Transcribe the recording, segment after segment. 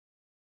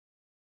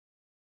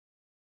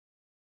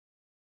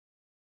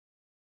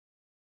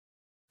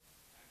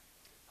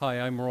Hi,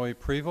 I'm Roy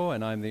Prevost,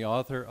 and I'm the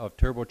author of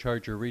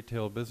Turbocharge Your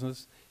Retail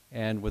Business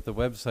and with the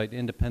website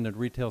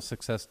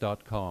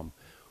independentretailsuccess.com.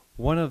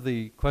 One of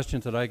the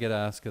questions that I get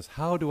asked is,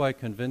 how do I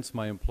convince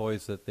my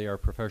employees that they are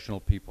professional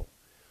people?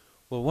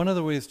 Well, one of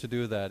the ways to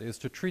do that is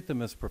to treat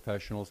them as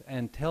professionals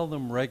and tell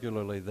them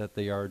regularly that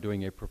they are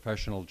doing a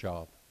professional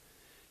job.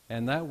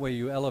 And that way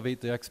you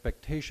elevate the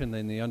expectation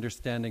and the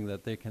understanding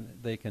that they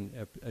can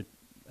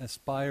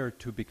aspire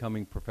to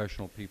becoming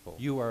professional people.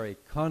 You are a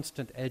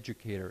constant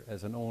educator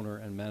as an owner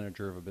and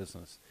manager of a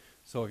business.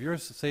 So if you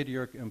say to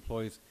your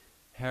employees,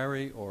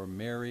 Harry or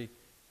Mary,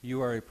 you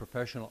are a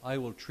professional, I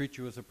will treat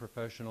you as a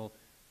professional,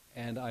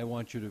 and I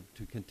want you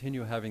to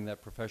continue having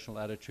that professional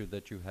attitude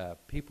that you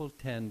have. People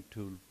tend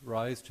to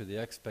rise to the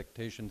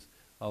expectations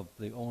of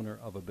the owner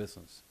of a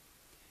business.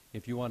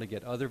 If you want to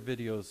get other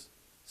videos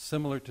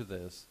similar to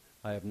this,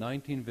 I have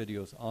 19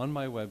 videos on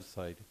my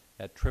website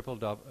at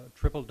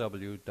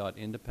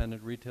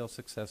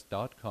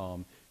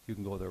www.independentretailsuccess.com. You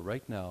can go there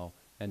right now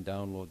and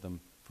download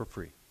them for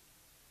free.